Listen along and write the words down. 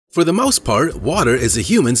For the most part, water is a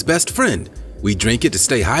human's best friend. We drink it to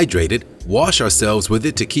stay hydrated, wash ourselves with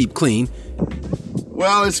it to keep clean.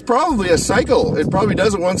 Well, it's probably a cycle. It probably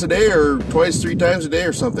does it once a day or twice, 3 times a day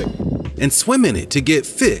or something. And swim in it to get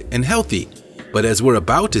fit and healthy. But as we're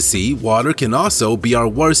about to see, water can also be our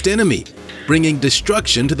worst enemy, bringing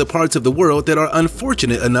destruction to the parts of the world that are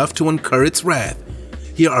unfortunate enough to incur its wrath.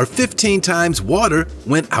 Here are 15 times water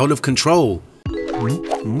went out of control.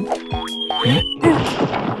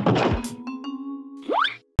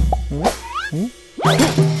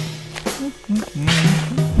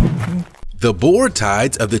 The bore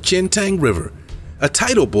tides of the Qintang River. A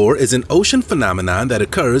tidal bore is an ocean phenomenon that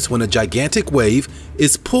occurs when a gigantic wave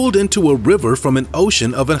is pulled into a river from an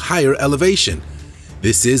ocean of a higher elevation.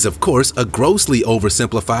 This is, of course, a grossly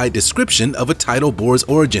oversimplified description of a tidal bore's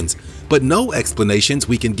origins, but no explanations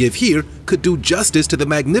we can give here could do justice to the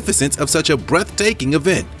magnificence of such a breathtaking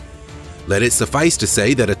event. Let it suffice to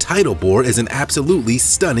say that a tidal bore is an absolutely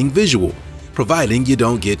stunning visual, providing you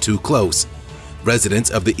don't get too close. Residents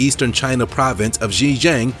of the eastern China province of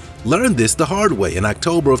Zhejiang learned this the hard way in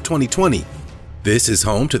October of 2020. This is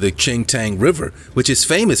home to the Qintang River, which is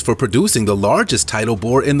famous for producing the largest tidal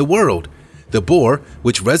bore in the world. The bore,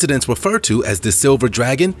 which residents refer to as the Silver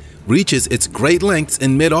Dragon, reaches its great lengths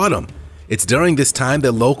in mid-autumn. It's during this time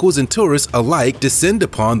that locals and tourists alike descend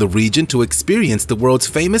upon the region to experience the world's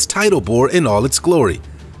famous tidal bore in all its glory.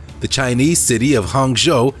 The Chinese city of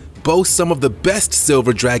Hangzhou boasts some of the best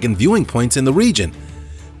Silver Dragon viewing points in the region.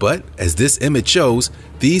 But, as this image shows,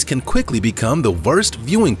 these can quickly become the worst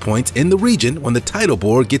viewing points in the region when the tidal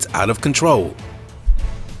bore gets out of control.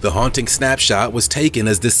 The haunting snapshot was taken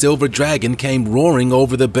as the Silver Dragon came roaring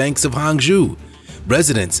over the banks of Hangzhou.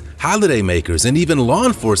 Residents, holidaymakers, and even law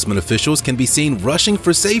enforcement officials can be seen rushing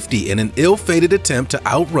for safety in an ill-fated attempt to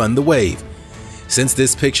outrun the wave. Since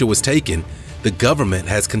this picture was taken, the government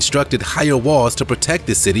has constructed higher walls to protect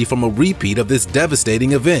the city from a repeat of this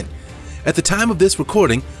devastating event. At the time of this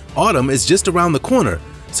recording, autumn is just around the corner,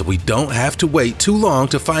 so we don't have to wait too long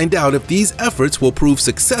to find out if these efforts will prove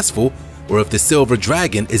successful or if the Silver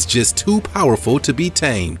Dragon is just too powerful to be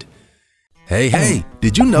tamed. Hey,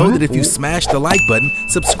 did you know that if you smash the like button,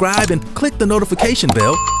 subscribe, and click the notification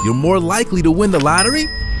bell, you're more likely to win the lottery?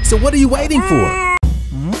 So what are you waiting for?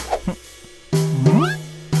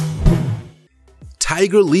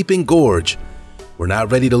 Tiger Leaping Gorge. We're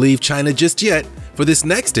not ready to leave China just yet. For this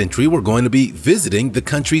next entry, we're going to be visiting the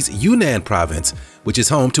country's Yunnan province, which is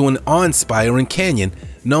home to an awe-inspiring canyon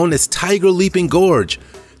known as Tiger Leaping Gorge.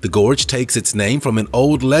 The gorge takes its name from an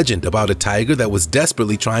old legend about a tiger that was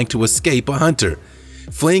desperately trying to escape a hunter.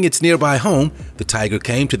 Fleeing its nearby home, the tiger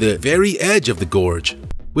came to the very edge of the gorge.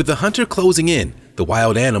 With the hunter closing in, the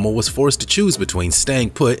wild animal was forced to choose between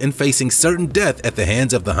staying put and facing certain death at the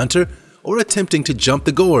hands of the hunter or attempting to jump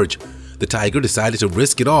the gorge. The tiger decided to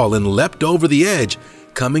risk it all and leapt over the edge,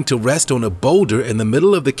 coming to rest on a boulder in the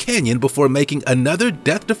middle of the canyon before making another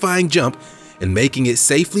death-defying jump and making it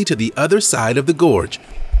safely to the other side of the gorge.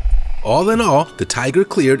 All in all, the tiger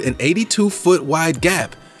cleared an 82-foot wide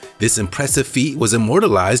gap. This impressive feat was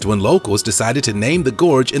immortalized when locals decided to name the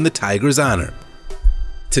gorge in the tiger's honor.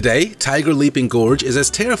 Today, Tiger Leaping Gorge is as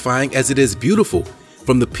terrifying as it is beautiful.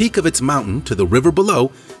 From the peak of its mountain to the river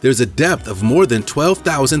below, there's a depth of more than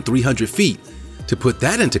 12,300 feet. To put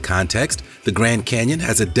that into context, the Grand Canyon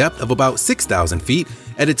has a depth of about 6,000 feet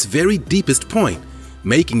at its very deepest point,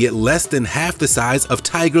 making it less than half the size of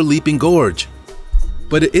Tiger Leaping Gorge.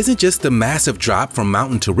 But it isn't just the massive drop from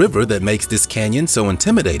mountain to river that makes this canyon so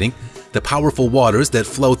intimidating. The powerful waters that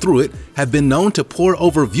flow through it have been known to pour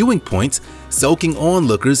over viewing points, soaking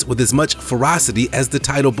onlookers with as much ferocity as the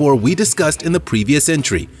tidal bore we discussed in the previous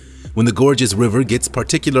entry. When the gorge's river gets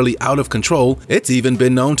particularly out of control, it's even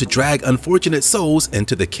been known to drag unfortunate souls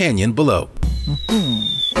into the canyon below.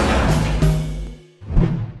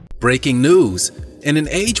 Breaking news. In an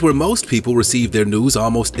age where most people receive their news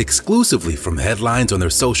almost exclusively from headlines on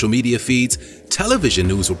their social media feeds, television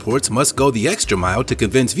news reports must go the extra mile to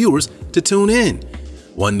convince viewers to tune in.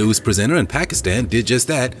 One news presenter in Pakistan did just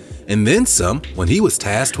that, and then some when he was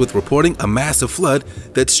tasked with reporting a massive flood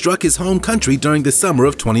that struck his home country during the summer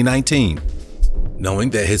of 2019.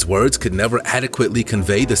 Knowing that his words could never adequately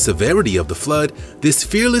convey the severity of the flood, this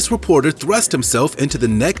fearless reporter thrust himself into the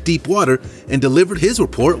neck-deep water and delivered his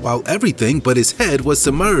report while everything but his head was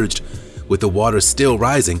submerged. With the water still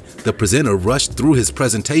rising, the presenter rushed through his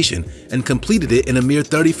presentation and completed it in a mere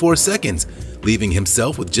 34 seconds, leaving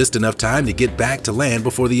himself with just enough time to get back to land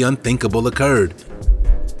before the unthinkable occurred.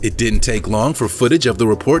 It didn't take long for footage of the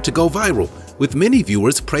report to go viral, with many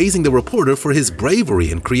viewers praising the reporter for his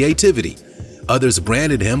bravery and creativity. Others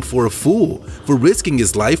branded him for a fool for risking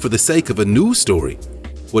his life for the sake of a news story.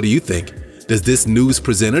 What do you think? Does this news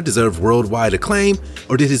presenter deserve worldwide acclaim,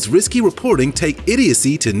 or did his risky reporting take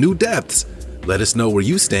idiocy to new depths? Let us know where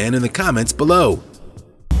you stand in the comments below.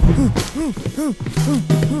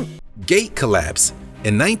 Gate collapse.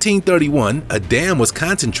 In 1931, a dam was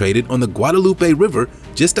concentrated on the Guadalupe River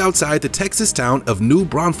just outside the Texas town of New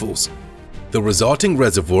Braunfels. The resulting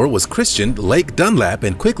reservoir was christened Lake Dunlap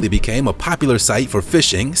and quickly became a popular site for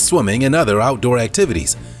fishing, swimming, and other outdoor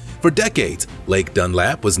activities. For decades, Lake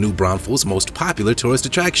Dunlap was New Braunfels' most popular tourist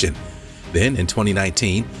attraction. Then, in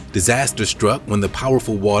 2019, disaster struck when the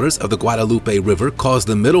powerful waters of the Guadalupe River caused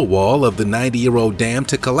the middle wall of the 90-year-old dam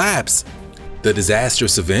to collapse. The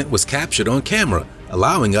disastrous event was captured on camera,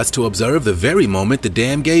 allowing us to observe the very moment the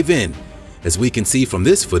dam gave in. As we can see from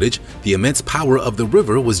this footage, the immense power of the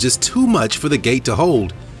river was just too much for the gate to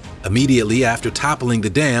hold. Immediately after toppling the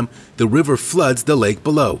dam, the river floods the lake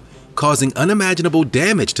below, causing unimaginable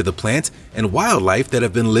damage to the plants and wildlife that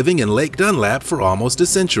have been living in Lake Dunlap for almost a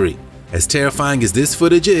century. As terrifying as this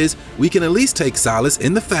footage is, we can at least take solace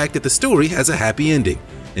in the fact that the story has a happy ending.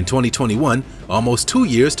 In 2021, almost 2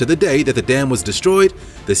 years to the day that the dam was destroyed,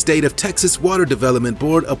 the State of Texas Water Development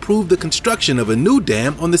Board approved the construction of a new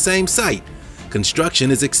dam on the same site. Construction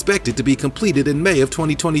is expected to be completed in May of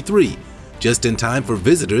 2023, just in time for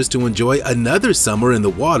visitors to enjoy another summer in the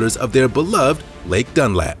waters of their beloved Lake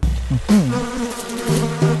Dunlap.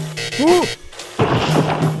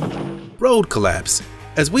 Road collapse.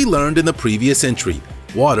 As we learned in the previous entry,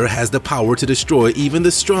 water has the power to destroy even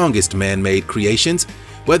the strongest man-made creations,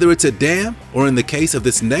 whether it's a dam or, in the case of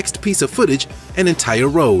this next piece of footage, an entire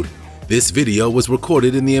road. This video was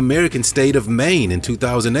recorded in the American state of Maine in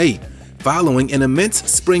 2008, following an immense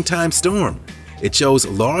springtime storm. It shows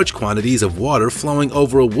large quantities of water flowing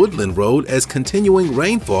over a woodland road as continuing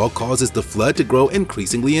rainfall causes the flood to grow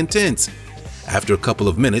increasingly intense. After a couple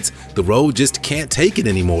of minutes, the road just can't take it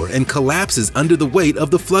anymore and collapses under the weight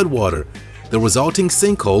of the floodwater. The resulting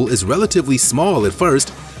sinkhole is relatively small at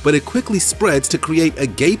first, but it quickly spreads to create a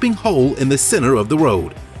gaping hole in the center of the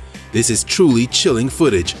road. This is truly chilling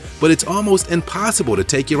footage, but it's almost impossible to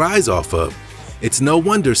take your eyes off of. It's no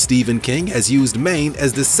wonder Stephen King has used Maine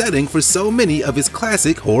as the setting for so many of his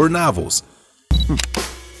classic horror novels.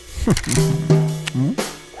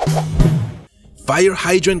 Fire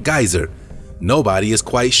hydrant geyser. Nobody is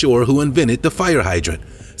quite sure who invented the fire hydrant.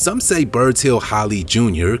 Some say Birds Hill Holly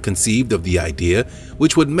Jr. conceived of the idea,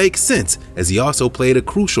 which would make sense as he also played a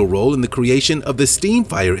crucial role in the creation of the steam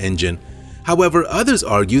fire engine. However, others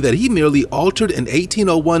argue that he merely altered an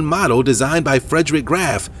 1801 model designed by Frederick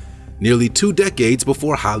Graff, nearly 2 decades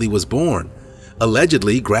before Holly was born.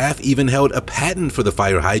 Allegedly, Graff even held a patent for the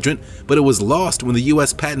fire hydrant, but it was lost when the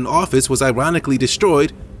U.S. Patent Office was ironically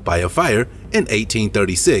destroyed by a fire in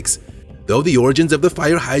 1836. Though the origins of the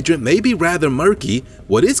fire hydrant may be rather murky,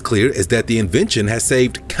 what is clear is that the invention has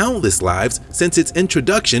saved countless lives since its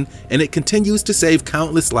introduction, and it continues to save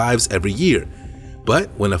countless lives every year. But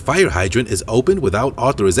when a fire hydrant is opened without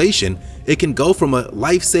authorization, it can go from a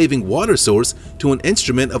life-saving water source to an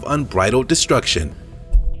instrument of unbridled destruction.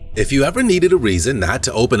 If you ever needed a reason not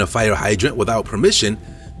to open a fire hydrant without permission,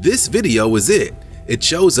 this video is it. It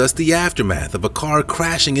shows us the aftermath of a car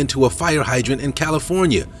crashing into a fire hydrant in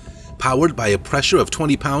California. Powered by a pressure of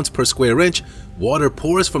 20 pounds per square inch, water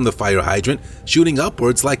pours from the fire hydrant, shooting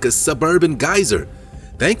upwards like a suburban geyser.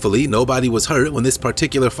 Thankfully, nobody was hurt when this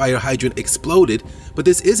particular fire hydrant exploded, but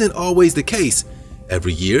this isn't always the case.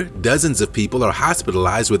 Every year, dozens of people are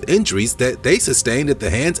hospitalized with injuries that they sustained at the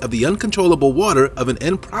hands of the uncontrollable water of an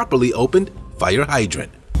improperly opened fire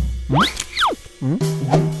hydrant.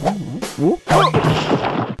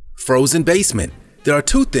 Frozen basement. There are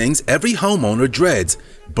 2 things every homeowner dreads: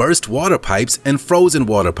 burst water pipes and frozen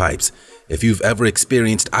water pipes. If you've ever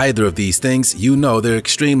experienced either of these things, you know they're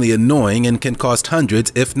extremely annoying and can cost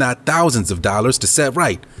hundreds, if not thousands of dollars to set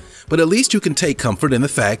right. But at least you can take comfort in the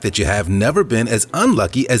fact that you have never been as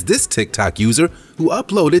unlucky as this TikTok user who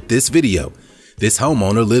uploaded this video. This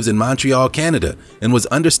homeowner lives in Montreal, Canada, and was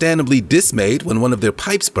understandably dismayed when one of their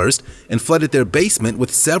pipes burst and flooded their basement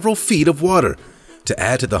with several feet of water. To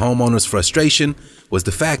add to the homeowner's frustration was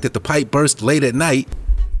the fact that the pipe burst late at night,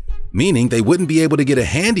 meaning they wouldn't be able to get a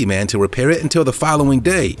handyman to repair it until the following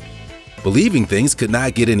day. Believing things could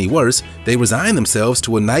not get any worse, they resigned themselves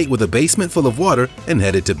to a night with a basement full of water and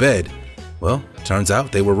headed to bed. Well, turns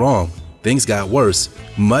out they were wrong. Things got worse.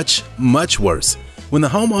 Much, much worse. When the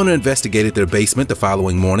homeowner investigated their basement the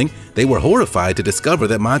following morning, they were horrified to discover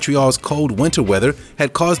that Montreal's cold winter weather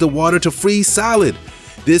had caused the water to freeze solid.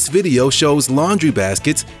 This video shows laundry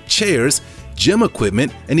baskets, chairs, gym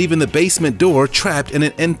equipment, and even the basement door trapped in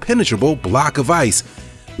an impenetrable block of ice.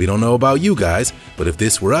 We don't know about you guys, but if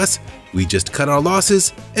this were us, we'd just cut our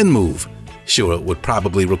losses and move. Sure, it would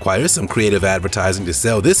probably require some creative advertising to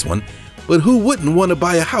sell this one, but who wouldn't want to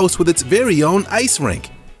buy a house with its very own ice rink?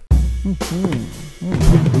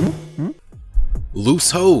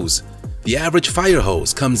 Loose hose. The average fire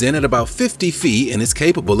hose comes in at about 50 feet and is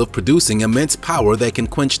capable of producing immense power that can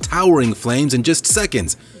quench towering flames in just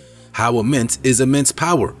seconds. How immense is immense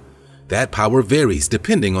power? That power varies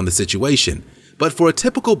depending on the situation, but for a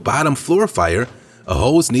typical bottom floor fire, a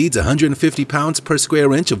hose needs 150 pounds per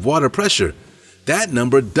square inch of water pressure. That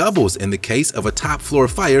number doubles in the case of a top floor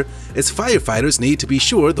fire, as firefighters need to be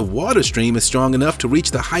sure the water stream is strong enough to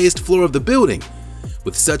reach the highest floor of the building.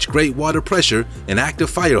 With such great water pressure, an active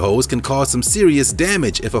fire hose can cause some serious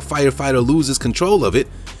damage if a firefighter loses control of it.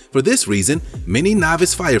 For this reason, many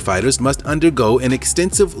novice firefighters must undergo an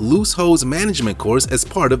extensive loose hose management course as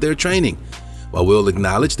part of their training. While we'll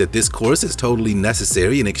acknowledge that this course is totally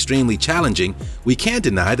necessary and extremely challenging, we can't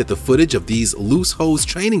deny that the footage of these loose hose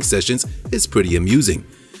training sessions is pretty amusing.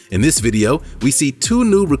 In this video, we see two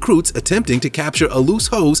new recruits attempting to capture a loose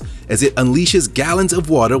hose as it unleashes gallons of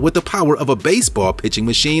water with the power of a baseball pitching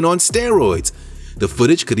machine on steroids. The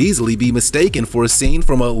footage could easily be mistaken for a scene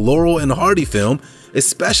from a Laurel and Hardy film,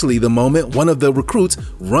 especially the moment one of the recruits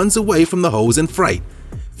runs away from the hose in fright.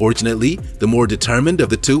 Fortunately, the more determined of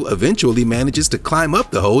the two eventually manages to climb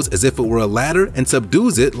up the hose as if it were a ladder and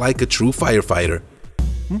subdues it like a true firefighter.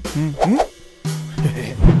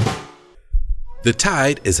 The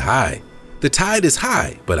tide is high. The tide is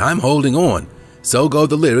high, but I'm holding on. So go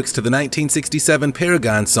the lyrics to the 1967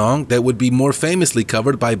 Paragon song that would be more famously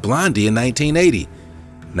covered by Blondie in 1980.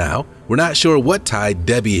 Now, we're not sure what tide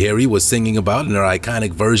Debbie Harry was singing about in her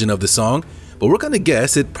iconic version of the song, but we're gonna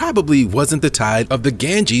guess it probably wasn't the tide of the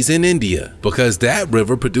Ganges in India, because that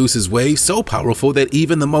river produces waves so powerful that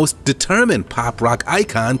even the most determined pop rock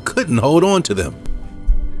icon couldn't hold on to them.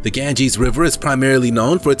 The Ganges River is primarily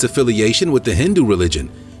known for its affiliation with the Hindu religion.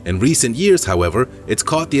 In recent years, however, it's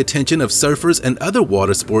caught the attention of surfers and other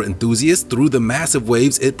water sport enthusiasts through the massive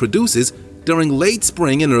waves it produces during late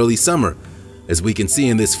spring and early summer. As we can see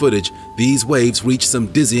in this footage, these waves reach some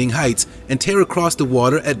dizzying heights and tear across the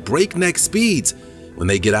water at breakneck speeds. When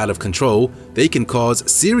they get out of control, they can cause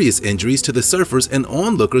serious injuries to the surfers and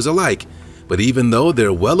onlookers alike. But even though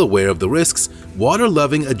they're well aware of the risks,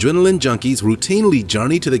 water-loving adrenaline junkies routinely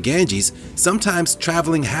journey to the Ganges, sometimes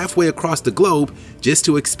traveling halfway across the globe just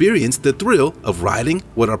to experience the thrill of riding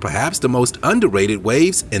what are perhaps the most underrated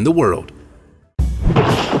waves in the world.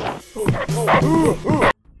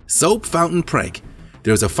 Soap fountain prank.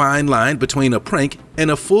 There's a fine line between a prank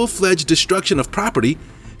and a full-fledged destruction of property.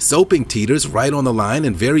 Soaping teeters right on the line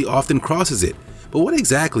and very often crosses it. But what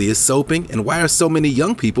exactly is soaping, and why are so many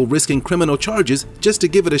young people risking criminal charges just to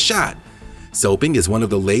give it a shot? Soaping is one of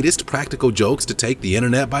the latest practical jokes to take the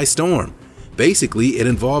internet by storm. Basically, it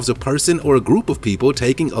involves a person or a group of people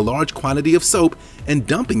taking a large quantity of soap and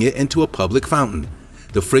dumping it into a public fountain.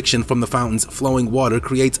 The friction from the fountain's flowing water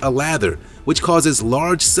creates a lather, which causes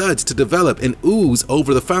large suds to develop and ooze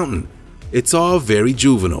over the fountain. It's all very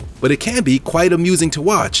juvenile, but it can be quite amusing to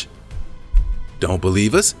watch. Don't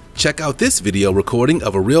believe us? Check out this video recording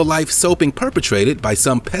of a real-life soaping perpetrated by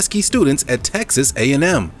some pesky students at Texas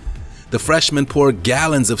A&M. The freshmen pour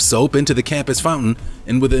gallons of soap into the campus fountain,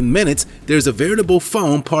 and within minutes, there's a veritable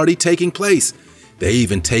foam party taking place. They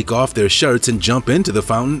even take off their shirts and jump into the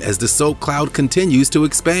fountain as the soap cloud continues to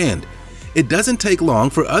expand. It doesn't take long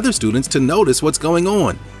for other students to notice what's going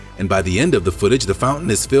on, and by the end of the footage, the fountain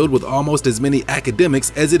is filled with almost as many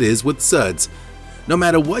academics as it is with suds. No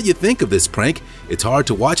matter what you think of this prank, it's hard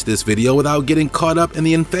to watch this video without getting caught up in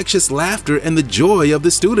the infectious laughter and the joy of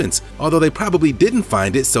the students, although they probably didn't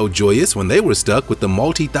find it so joyous when they were stuck with the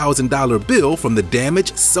multi-thousand-dollar bill from the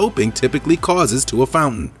damage soaping typically causes to a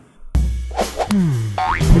fountain.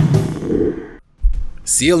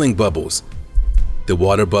 Ceiling bubbles. The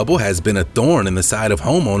water bubble has been a thorn in the side of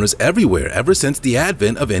homeowners everywhere ever since the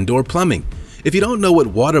advent of indoor plumbing. If you don't know what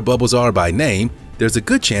water bubbles are by name, there's a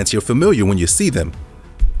good chance you're familiar when you see them.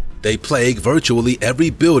 They plague virtually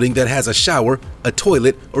every building that has a shower, a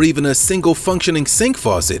toilet, or even a single functioning sink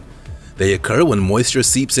faucet. They occur when moisture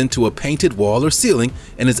seeps into a painted wall or ceiling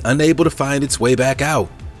and is unable to find its way back out.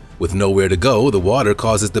 With nowhere to go, the water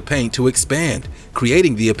causes the paint to expand,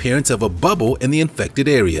 creating the appearance of a bubble in the infected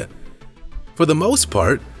area. For the most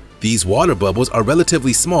part, these water bubbles are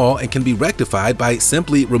relatively small and can be rectified by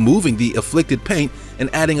simply removing the afflicted paint and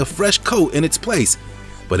adding a fresh coat in its place.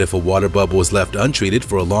 But if a water bubble is left untreated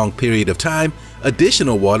for a long period of time,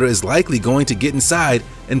 additional water is likely going to get inside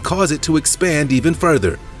and cause it to expand even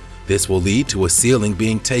further. This will lead to a ceiling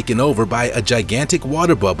being taken over by a gigantic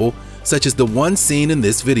water bubble, such as the one seen in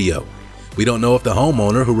this video. We don't know if the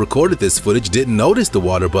homeowner who recorded this footage didn't notice the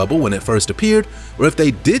water bubble when it first appeared, or if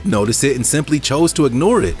they did notice it and simply chose to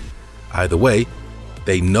ignore it. Either way,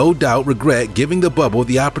 they no doubt regret giving the bubble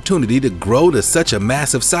the opportunity to grow to such a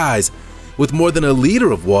massive size. With more than a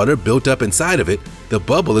liter of water built up inside of it, the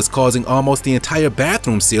bubble is causing almost the entire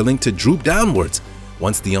bathroom ceiling to droop downwards.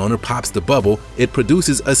 Once the owner pops the bubble, it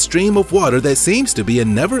produces a stream of water that seems to be a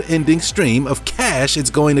never-ending stream of cash it's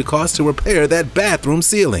going to cost to repair that bathroom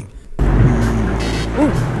ceiling.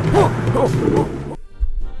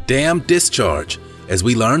 Dam discharge. As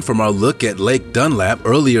we learned from our look at Lake Dunlap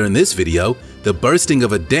earlier in this video, the bursting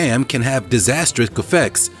of a dam can have disastrous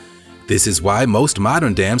effects. This is why most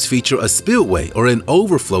modern dams feature a spillway or an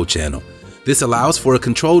overflow channel. This allows for a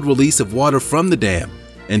controlled release of water from the dam.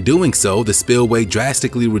 In doing so, the spillway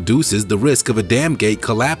drastically reduces the risk of a dam gate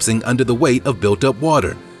collapsing under the weight of built-up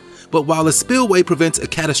water. But while a spillway prevents a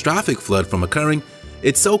catastrophic flood from occurring,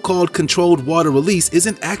 its so-called controlled water release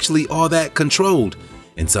isn't actually all that controlled.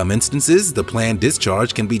 In some instances, the planned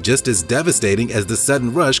discharge can be just as devastating as the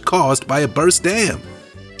sudden rush caused by a burst dam.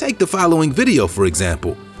 Take the following video, for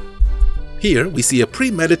example. Here, we see a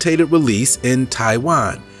premeditated release in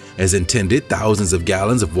Taiwan. As intended, thousands of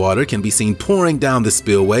gallons of water can be seen pouring down the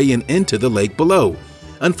spillway and into the lake below.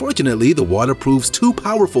 Unfortunately, the water proves too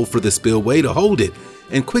powerful for the spillway to hold it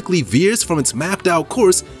and quickly veers from its mapped-out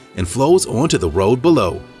course and flows onto the road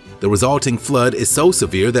below. The resulting flood is so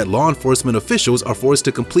severe that law enforcement officials are forced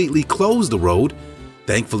to completely close the road.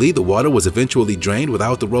 Thankfully, the water was eventually drained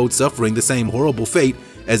without the road suffering the same horrible fate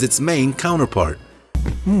as its main counterpart.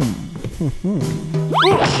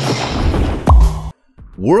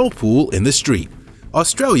 Whirlpool in the street.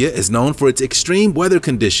 Australia is known for its extreme weather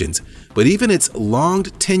conditions, but even its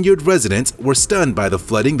long-tenured residents were stunned by the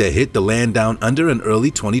flooding that hit the land down under in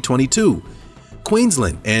early 2022.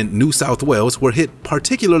 Queensland and New South Wales were hit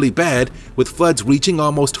particularly bad, with floods reaching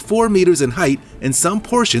almost 4 meters in height in some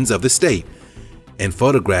portions of the state. In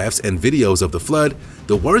photographs and videos of the flood,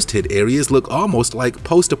 the worst-hit areas look almost like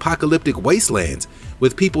post-apocalyptic wastelands,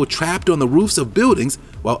 with people trapped on the roofs of buildings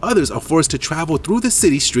while others are forced to travel through the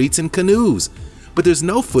city streets in canoes. But there's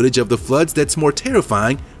no footage of the floods that's more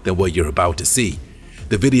terrifying than what you're about to see.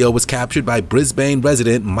 The video was captured by Brisbane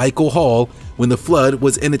resident Michael Hall when the flood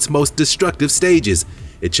was in its most destructive stages.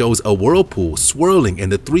 It shows a whirlpool swirling in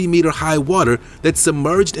the 3-meter-high water that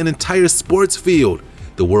submerged an entire sports field.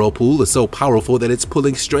 The whirlpool is so powerful that it's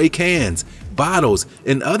pulling stray cans, bottles,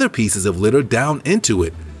 and other pieces of litter down into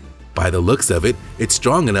it. By the looks of it, it's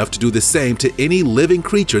strong enough to do the same to any living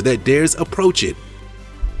creature that dares approach it.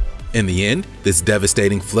 In the end, this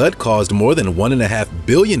devastating flood caused more than $1.5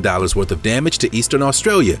 billion worth of damage to eastern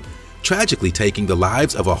Australia, tragically taking the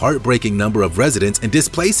lives of a heartbreaking number of residents and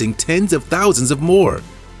displacing tens of thousands of more.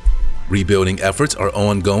 Rebuilding efforts are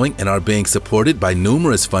ongoing and are being supported by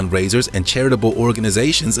numerous fundraisers and charitable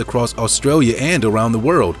organizations across Australia and around the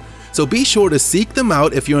world, so be sure to seek them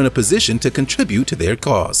out if you're in a position to contribute to their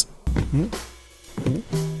cause.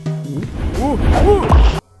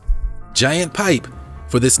 Giant pipe.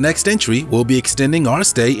 For this next entry, we'll be extending our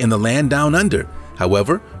stay in the land down under.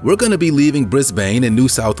 However, we're going to be leaving Brisbane in New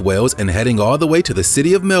South Wales and heading all the way to the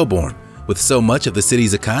city of Melbourne. With so much of the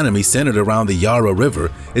city's economy centered around the Yarra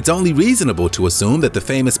River, it's only reasonable to assume that the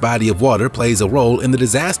famous body of water plays a role in the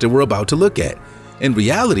disaster we're about to look at. In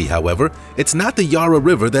reality, however, it's not the Yarra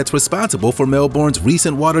River that's responsible for Melbourne's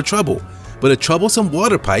recent water trouble, but a troublesome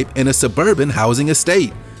water pipe in a suburban housing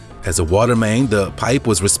estate. As a water main, the pipe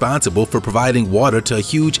was responsible for providing water to a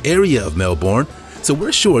huge area of Melbourne, so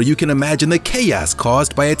we're sure you can imagine the chaos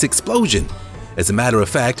caused by its explosion. As a matter of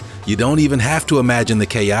fact, you don't even have to imagine the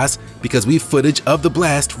chaos because we've footage of the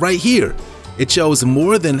blast right here. It shows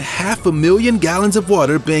more than 500,000 gallons of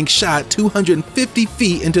water being shot 250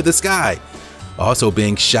 feet into the sky. Also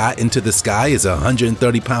being shot into the sky is a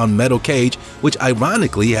 130-pound metal cage, which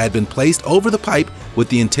ironically had been placed over the pipe with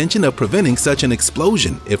the intention of preventing such an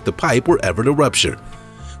explosion if the pipe were ever to rupture.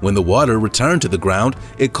 When the water returned to the ground,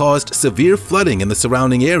 it caused severe flooding in the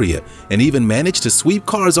surrounding area and even managed to sweep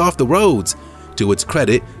cars off the roads. To its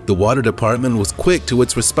credit, the water department was quick to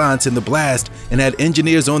its response in the blast and had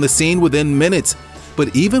engineers on the scene within minutes.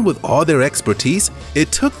 But even with all their expertise,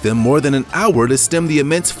 it took them more than an hour to stem the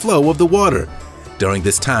immense flow of the water. During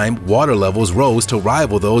this time, water levels rose to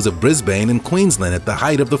rival those of Brisbane and Queensland at the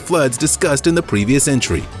height of the floods discussed in the previous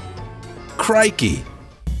entry. Crikey!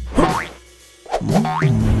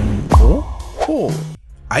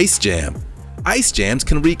 Ice jam. Ice jams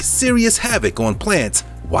can wreak serious havoc on plants,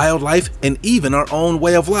 wildlife, and even our own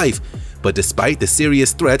way of life. But despite the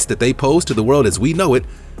serious threats that they pose to the world as we know it,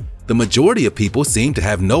 the majority of people seem to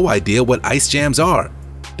have no idea what ice jams are.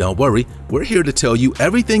 Don't worry, we're here to tell you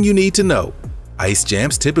everything you need to know. Ice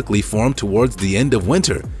jams typically form towards the end of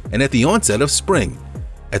winter and at the onset of spring.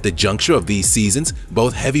 At the juncture of these seasons,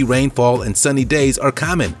 both heavy rainfall and sunny days are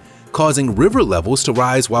common, causing river levels to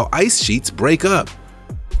rise while ice sheets break up.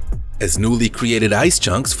 As newly created ice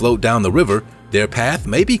chunks float down the river, their path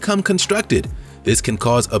may become constructed. This can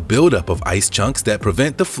cause a buildup of ice chunks that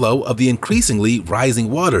prevent the flow of the increasingly rising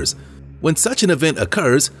waters. When such an event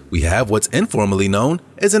occurs, we have what's informally known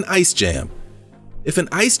as an ice jam. If an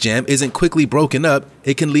ice jam isn't quickly broken up,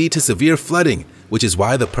 it can lead to severe flooding, which is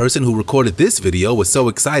why the person who recorded this video was so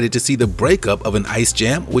excited to see the breakup of an ice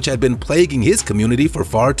jam which had been plaguing his community for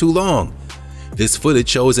far too long. This footage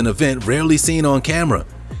shows an event rarely seen on camera,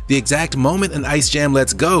 the exact moment an ice jam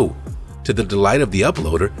lets go. To the delight of the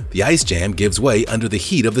uploader, the ice jam gives way under the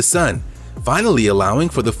heat of the sun, finally allowing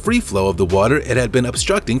for the free flow of the water it had been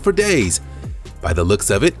obstructing for days. By the looks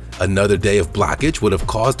of it, another day of blockage would have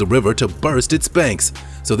caused the river to burst its banks,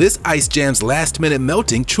 so this ice jam's last-minute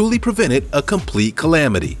melting truly prevented a complete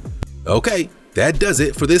calamity. Okay, that does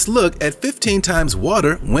it for this look at 15 times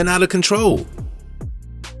water went out of control.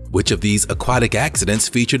 Which of these aquatic accidents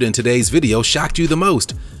featured in today's video shocked you the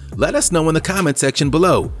most? Let us know in the comment section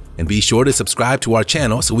below, and be sure to subscribe to our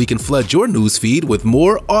channel so we can flood your news feed with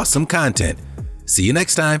more awesome content. See you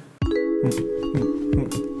next time.